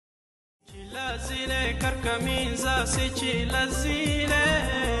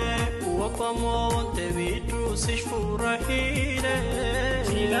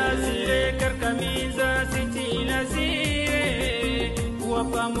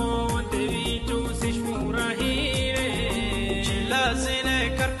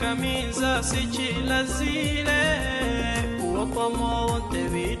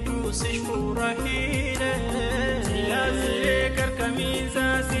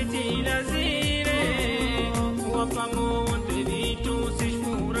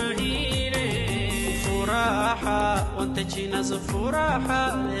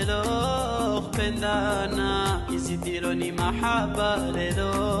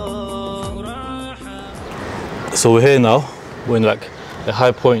So we're here now. We're in like a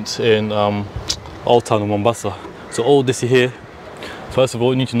high point in old town of Mombasa. So all this here, first of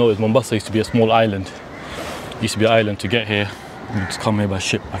all, you need to know is Mombasa used to be a small island. It used to be an island. To get here, you just come here by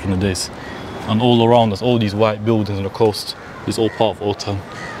ship back in the days. And all around us, all these white buildings on the coast is all part of Old Town.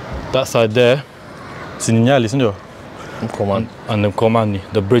 That side there, it's in Nyali, isn't it? And the Komani,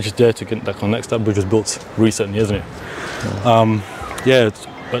 the bridge there to get that connects. That bridge was built recently, isn't it? Yeah,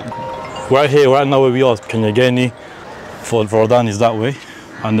 but right here, right now where we are, Kenyageni, Fort Rodan is that way,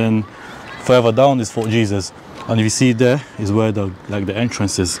 and then further down is Fort Jesus. And if you see there is where the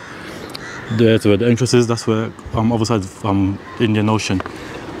entrance is. There's where the entrance is. That's where other side of Indian Ocean.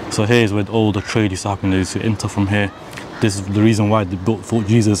 So here is where all the trade used to happen. They used to enter from here. This is the reason why they built Fort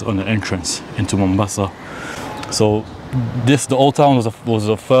Jesus on the entrance into Mombasa. So the Old Town was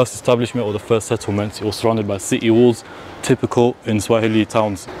the first establishment or the first settlement. It was surrounded by city walls, typical in Swahili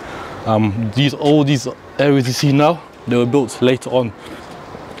towns. All these areas you see now, they were built later on.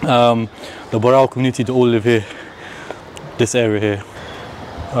 The Barawa community, they all live here, this area here.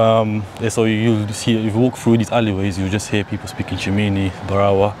 So you'll see, if you walk through these alleyways, you'll just hear people speaking Miini,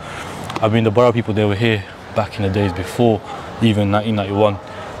 Barawa. I mean, the Barawa people, they were here back in the days before even 1991.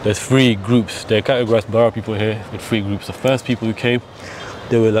 There's 3 groups. They categorized Barawa people here with 3 groups. The first people who came,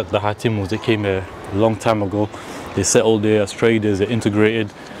 they were like the Hatimos. They came here a long time ago. They settled there as traders, they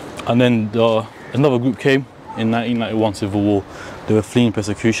integrated. And then another group came in 1991 Civil War. They were fleeing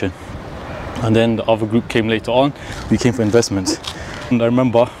persecution. And then the other group came later on. We came for investment. And I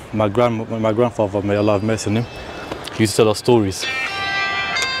remember my grandfather, may Allah have mercy on him, he used to tell us stories.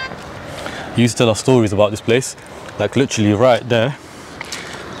 He used to tell us stories about this place. Like literally right there,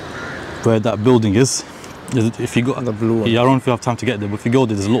 where that building is. If you go, the blue one. Yeah, I don't know if you have time to get there, but if you go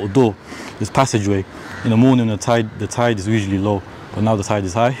there, there's a little door, there's passageway. In the morning, the tide is usually low, but now the tide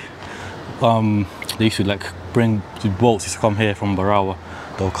is high. They used to like bring the boats used to come here from Barawa.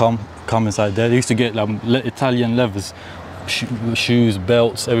 They'll come inside there. They used to get Italian leathers, shoes,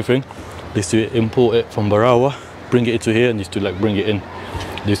 belts, everything. They used to import it from Barawa, bring it into here, and used to like bring it in.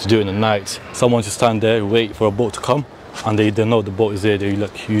 They used to do it in the night. Someone used to stand there, wait for a boat to come, and they know the boat is there. They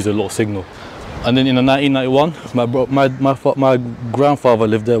like use a little signal. And then in the 1991, my grandfather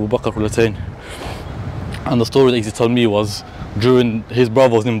lived there with Bakar Kulatain. And the story that he used to tell me was during his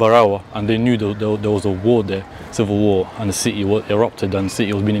brother was in Barawa, and they knew there was a war there, civil war, and the city erupted and the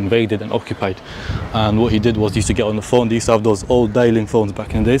city was being invaded and occupied. And what he did was he used to get on the phone. They used to have those old dialing phones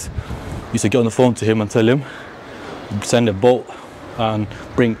back in the days. He used to get on the phone to him and tell him, send a boat and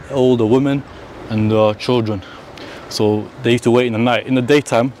bring all the women and the children. So they used to wait in the night. In the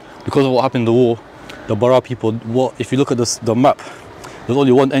daytime, because of what happened in the war, the Barawa people, if you look at the map, there's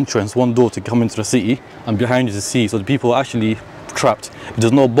only one entrance, one door to come into the city, and behind is the sea. So the people are actually trapped. If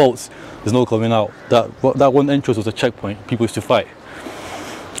there's no boats, there's no coming out. That one entrance was a checkpoint. People used to fight.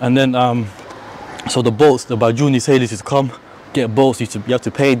 And then, so the boats, the Bajuni sailors used to come, get boats. You have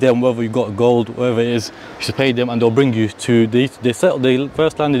to pay them, whether you got gold, whatever it is. You should pay them, and they'll bring you to. They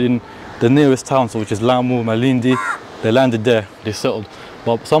first landed in the nearest town, so which is Lamu, Malindi. They landed there. They settled.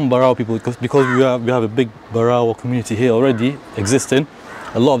 But some Barawa people, because we have a big Barawa community here already existing,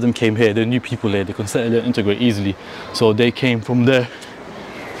 a lot of them came here. They're new people here. They can settle and integrate easily. So they came from there.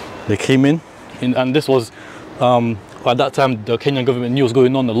 They came in and this was at that time the Kenyan government knew what was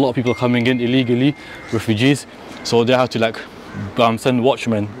going on. A lot of people are coming in illegally, refugees. So they had to like send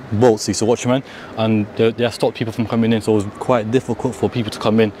watchmen, boats, so watchmen, and they stopped people from coming in. So it was quite difficult for people to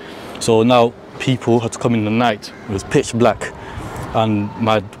come in. So now people had to come in the night. It was pitch black. And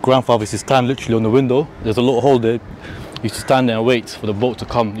my grandfather used to stand literally on the window. There's a little hole there. He used to stand there and wait for the boat to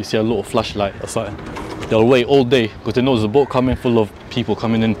come. You see a little flashlight or something. They'll wait all day because they know there's a boat coming full of people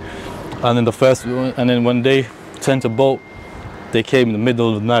coming in. And then when they sent a boat, they came in the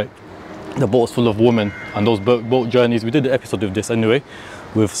middle of the night. The boat's full of women, and those boat journeys, we did the episode of this anyway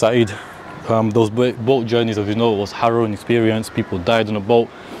with Saeed. Those boat journeys, as you know, was harrowing experience. People died on a boat.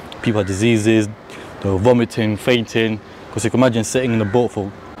 people had diseases, they were vomiting, fainting. Because you can imagine sitting in a boat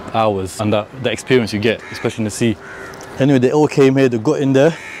for hours and that experience you get, especially in the sea. Anyway, they all came here, they got in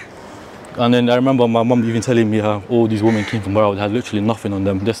there. And then I remember my mum even telling me how all these women came from Barawa, they had literally nothing on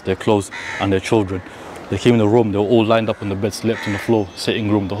them, just their clothes and their children. They came in the room, they were all lined up on the bed, slept on the floor, sitting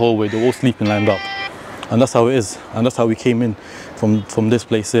room, the whole way, they were all sleeping lined up. And that's how it is, and that's how we came in from this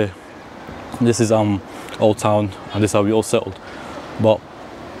place here. This is Old Town, and this is how we all settled. But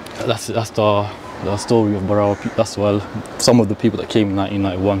that's the story of Barawa. That's some of the people that came in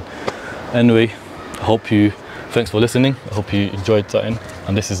 1991. Anyway, thanks for listening. I hope you enjoyed that.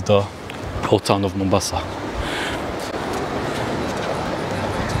 And this is the Old Town of Mombasa.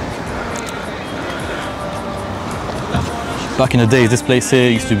 Back in the days, this place here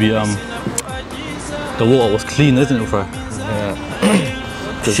used to be the water was clean, isn't it, bro? Yeah.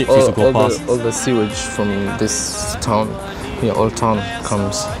 Ships used to go past. All the sewage from this town, Old Town,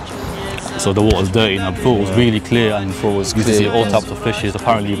 comes. So the water's dirty now. Before it was really clear, and before you could see all types of fishes.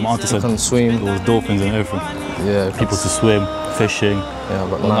 Apparently, my auntie said you can swim. There was dolphins and everything. Yeah. People to swim, fishing. Yeah,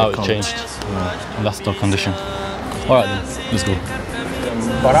 but now it changed. Yeah. And that's the condition. All right then, let's go.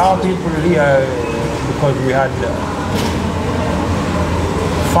 Barawa people here, because we had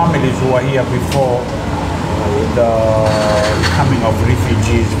families who were here before the coming of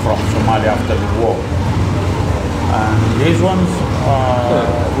refugees from Somalia after the war. And these ones,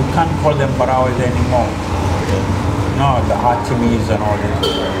 we can't call them Barawis anymore. No, the Hatimis and all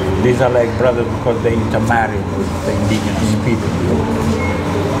this. These are like brothers because they intermarried with the indigenous people.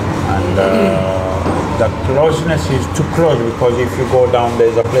 And the closeness is too close because if you go down,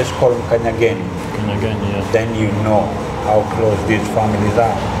 there's a place called Kanyagen. Yeah. Then you know how close these families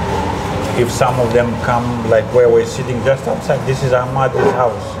are. If some of them come, like where we're sitting just outside, this is Ahmadi's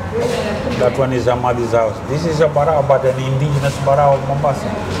house. That one is Ahmadi's house. This is a Barawa, but an indigenous Barawa of Mombasa.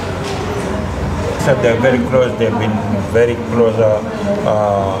 So they're very close, they've been very close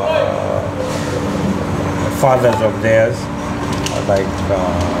fathers of theirs, like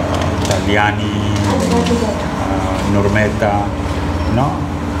Taliani, Nurmeta, you know?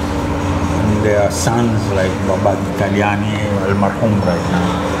 And their sons like Baba Taliani, Al Marhum right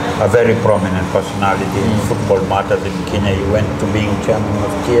now. A very prominent personality in football matters in Kenya. He went to being chairman of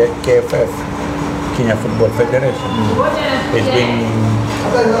KFF, Kenya Football Federation. He's been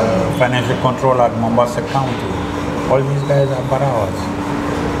financial controller at Mombasa County. All these guys are Barawas.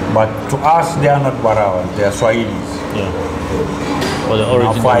 But to us, they are not Barawas, they are Swahilis. Yeah. Well, the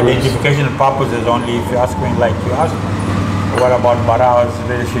origin now, for identification purposes only, if you ask me like you asked me, what about Barawa's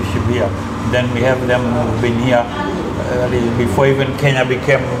relationship here? Then we have them who've been here before even Kenya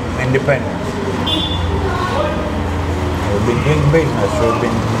became independent. We've been doing business, we've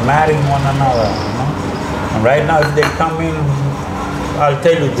been marrying one another. You know? And right now, if they come in, I'll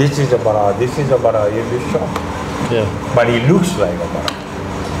tell you, this is a Barawa, this is a Barawa, you'll be shocked. Yeah. But he looks like a Barawa.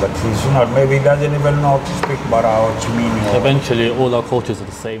 But he's not, maybe he doesn't even know how to speak Barawa or Miini. Eventually, all our cultures are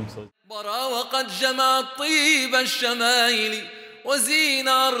the same. So. براوة قد جمعت طيب الشمائل وزين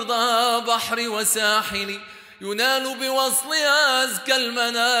أرضها بحر وساحل ينال بوصلها أزكى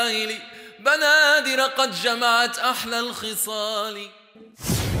المنايل بنادر قد جمعت أحلى الخصال